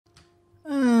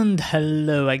And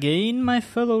hello again, my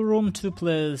fellow Rome 2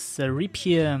 players. Zaript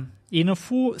here in a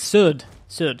third,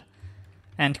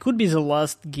 and could be the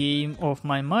last game of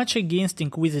my match against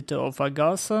Inquisitor of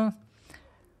Agartha.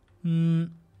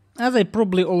 As I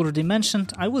probably already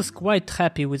mentioned, I was quite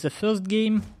happy with the first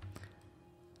game.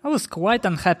 I was quite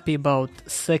unhappy about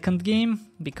second game,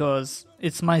 because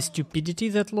it's my stupidity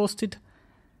that lost it.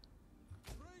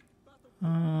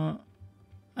 And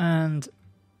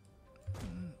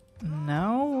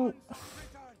now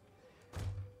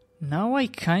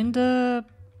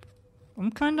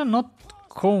I'm kinda not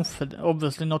confident,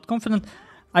 obviously not confident.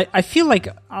 I feel like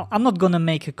I'm not gonna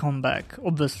make a comeback,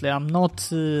 obviously. I'm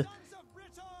not... in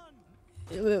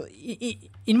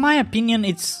my opinion,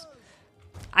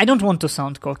 I don't want to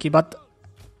sound cocky, but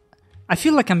I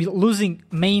feel like I'm losing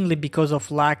mainly because of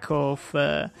lack of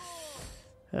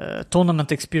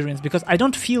tournament experience, because I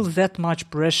don't feel that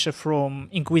much pressure from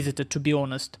Inquisitor, to be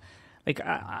honest. Like,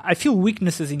 I feel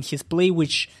weaknesses in his play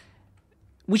which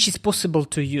is possible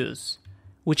to use,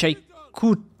 which I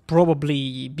could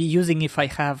probably be using if I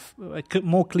have a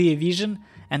more clear vision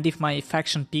and if my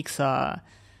faction picks are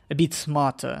a bit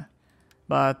smarter.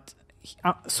 But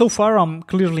so far I'm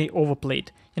clearly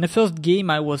overplayed. In the first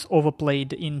game I was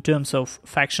overplayed in terms of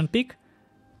faction pick,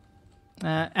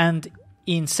 and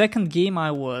in second game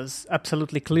I was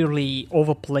absolutely clearly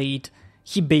overplayed.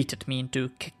 He baited me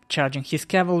into charging his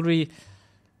cavalry.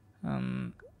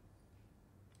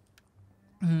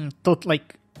 Thought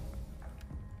like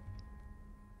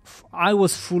I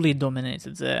was fully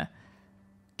dominated there.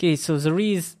 Okay, so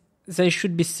there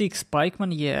should be 6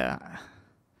 pikemen, yeah.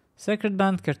 Sacred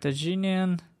Band,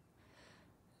 Carthaginian,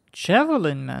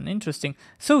 Javelin man, interesting.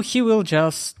 So he will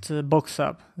just box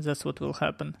up, that's what will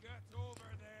happen.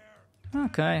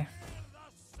 Okay.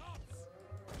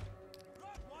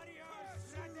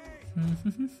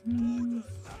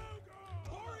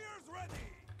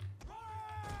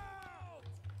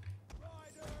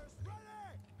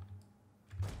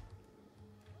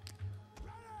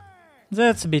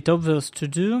 That's a bit obvious to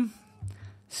do.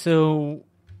 So,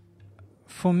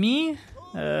 for me,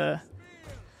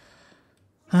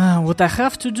 what I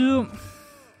have to do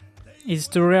is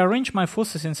to rearrange my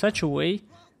forces in such a way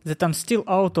that I'm still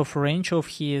out of range of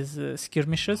his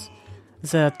skirmishes,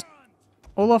 that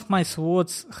all of my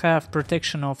swords have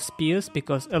protection of spears,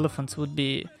 because elephants would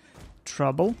be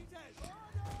trouble.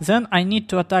 Then I need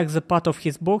to attack the part of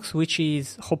his box which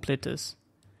is hoplites.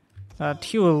 That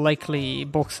he will likely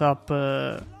box up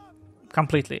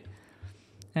completely.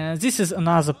 This is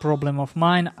another problem of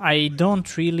mine. I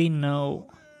don't really know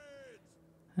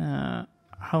how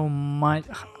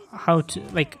to,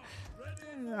 like,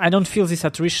 I don't feel this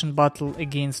attrition battle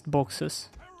against boxes.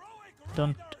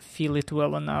 Don't feel it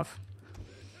well enough.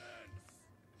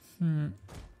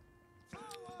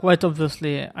 Quite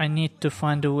obviously, I need to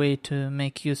find a way to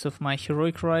make use of my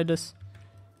heroic riders.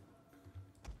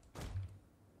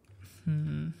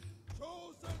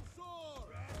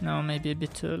 No, maybe a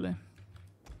bit early.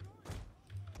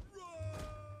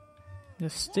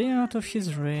 Just stay out of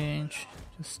his range.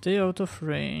 Just stay out of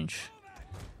range.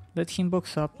 Let him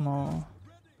box up more.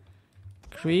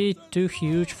 Create 2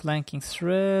 huge flanking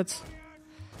threads.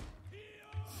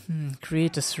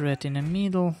 Create a thread in the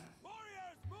middle.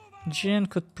 Jen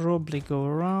could probably go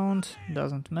around.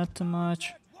 Doesn't matter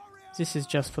much. This is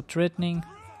just for threatening.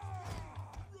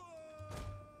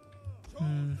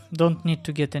 Don't need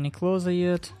to get any closer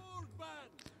yet.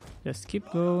 Just keep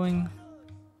going.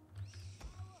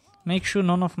 Make sure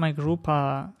none of my group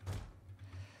are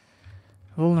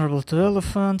vulnerable to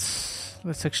elephants.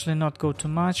 Let's actually not go too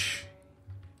much.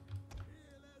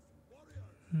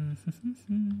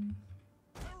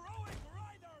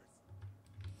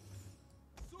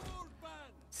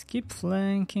 Let's keep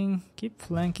flanking,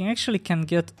 Actually can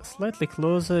get slightly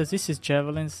closer. This is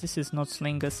javelins, this is not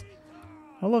slingers.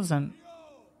 All of them,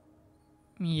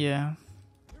 yeah,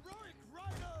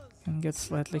 can get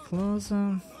slightly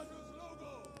closer.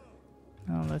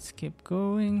 Now let's keep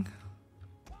going.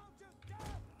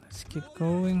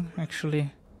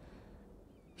 Actually,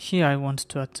 here I want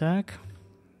to attack.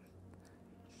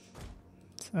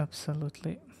 It's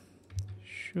absolutely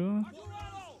sure.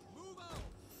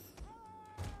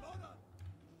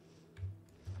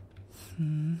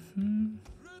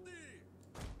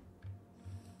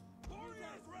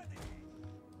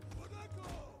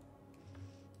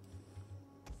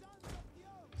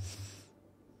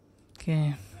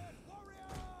 Okay.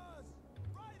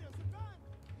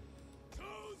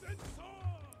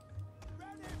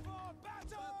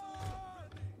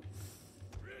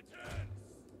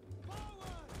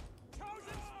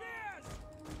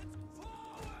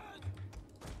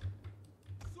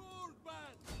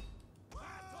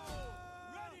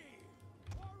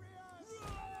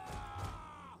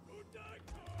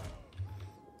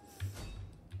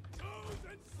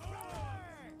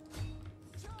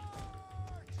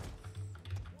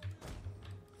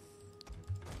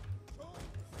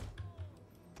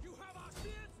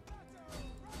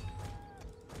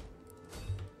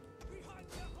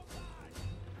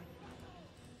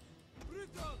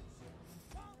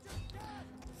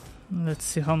 Let's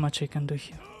see how much I can do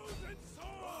here.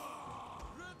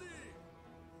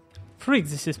 Freak,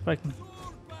 this is pikeman.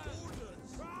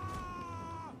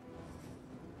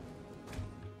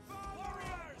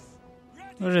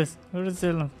 Where is the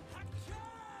elephant?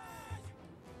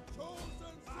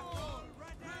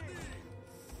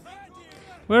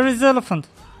 Where is the elephant?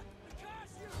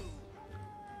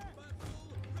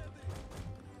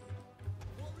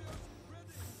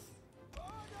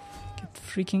 Get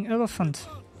freaking elephant.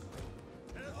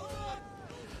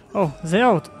 Oh, they're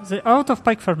out. They're out of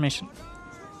pike formation.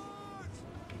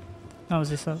 No,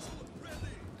 this out.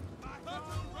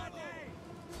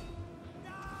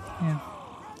 Yeah.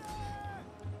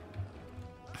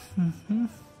 Mm-hmm.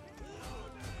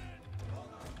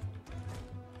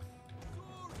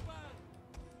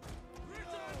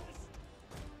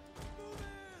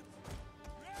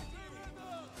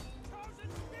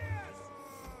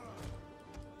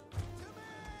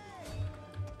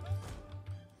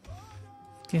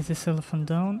 Get this elephant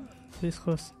down. This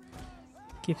horse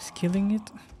keeps killing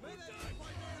it.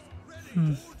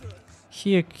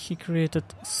 Here he created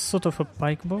sort of a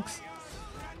pike box.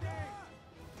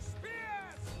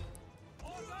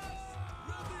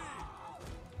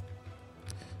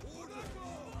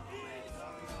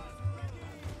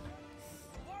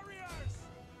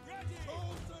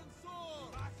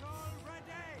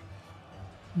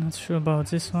 Not sure about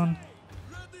this one.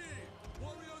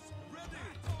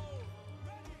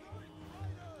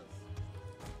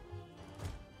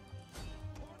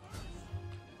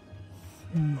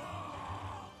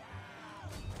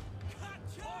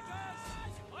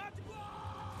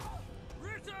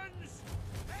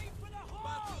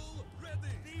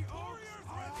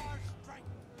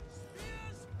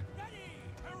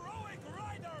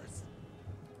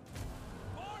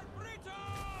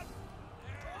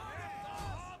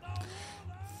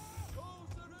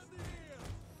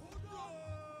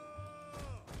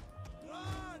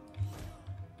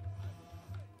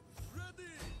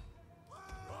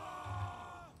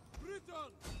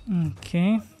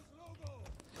 Okay.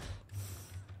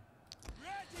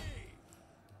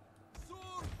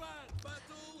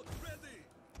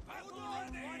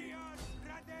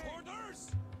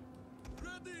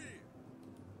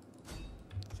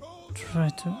 Try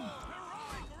to.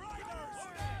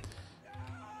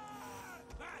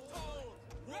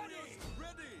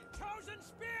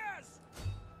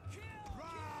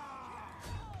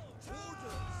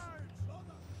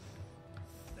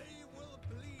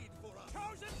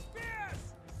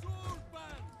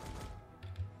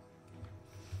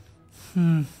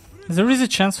 There is a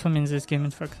chance for me in this game,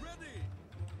 in fact.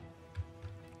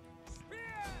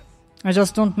 I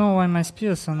just don't know why my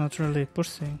spears are not really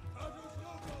pursuing.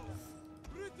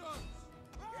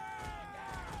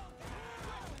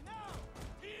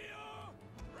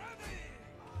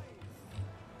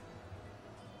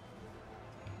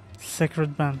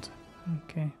 Sacred Band.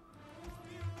 Okay.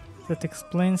 That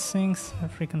explains things.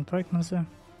 African pikemen there.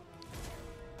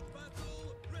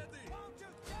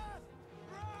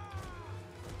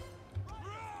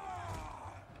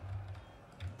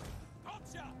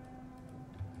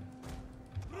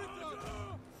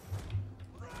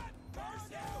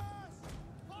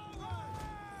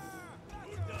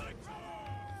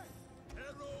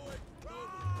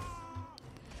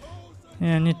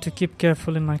 Yeah, I need to keep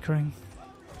carefully microing.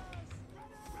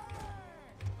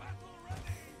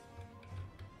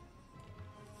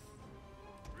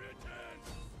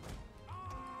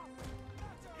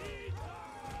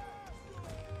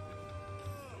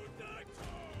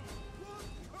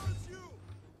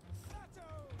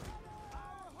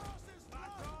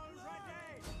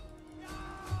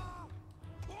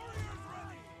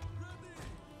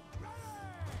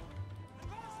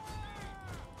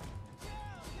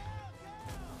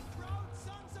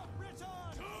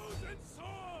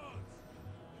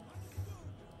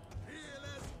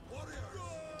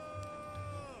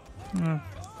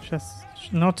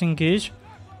 Just not engage,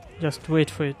 just wait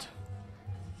for it.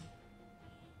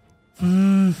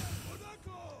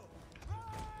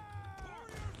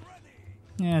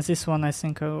 Yeah, this one I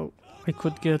think I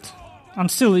could get. I'm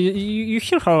still, you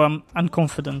hear how I'm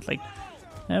unconfident, like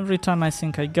every time I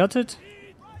think I got it,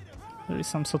 there is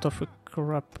some sort of a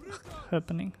crap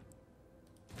happening.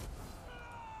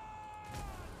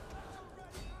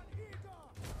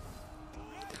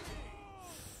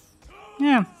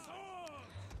 Yeah.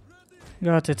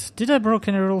 Got it. Did I broke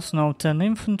any rules? No. 10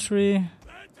 infantry.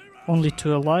 Only 2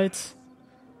 elites.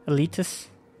 Elites.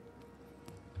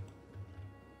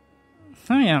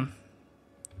 Oh yeah.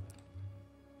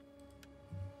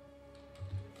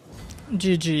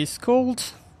 GG is called.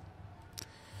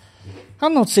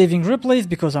 I'm not saving replays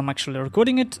because I'm actually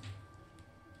recording it.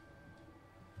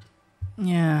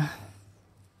 Yeah.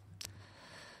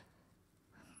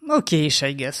 Okay-ish,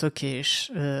 I guess.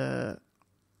 Okay-ish.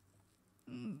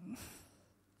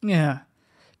 Yeah.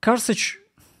 Carthage...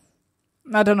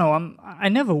 I don't know. I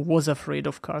never was afraid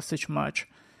of Carthage much.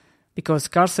 Because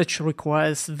Carthage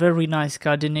requires very nice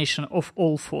coordination of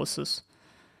all forces.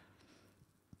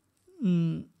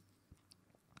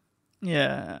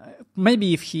 Yeah.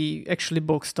 Maybe if he actually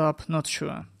boxed up, not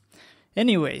sure.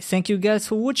 Anyway, thank you guys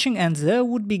for watching, and there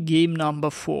would be game number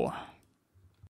 4.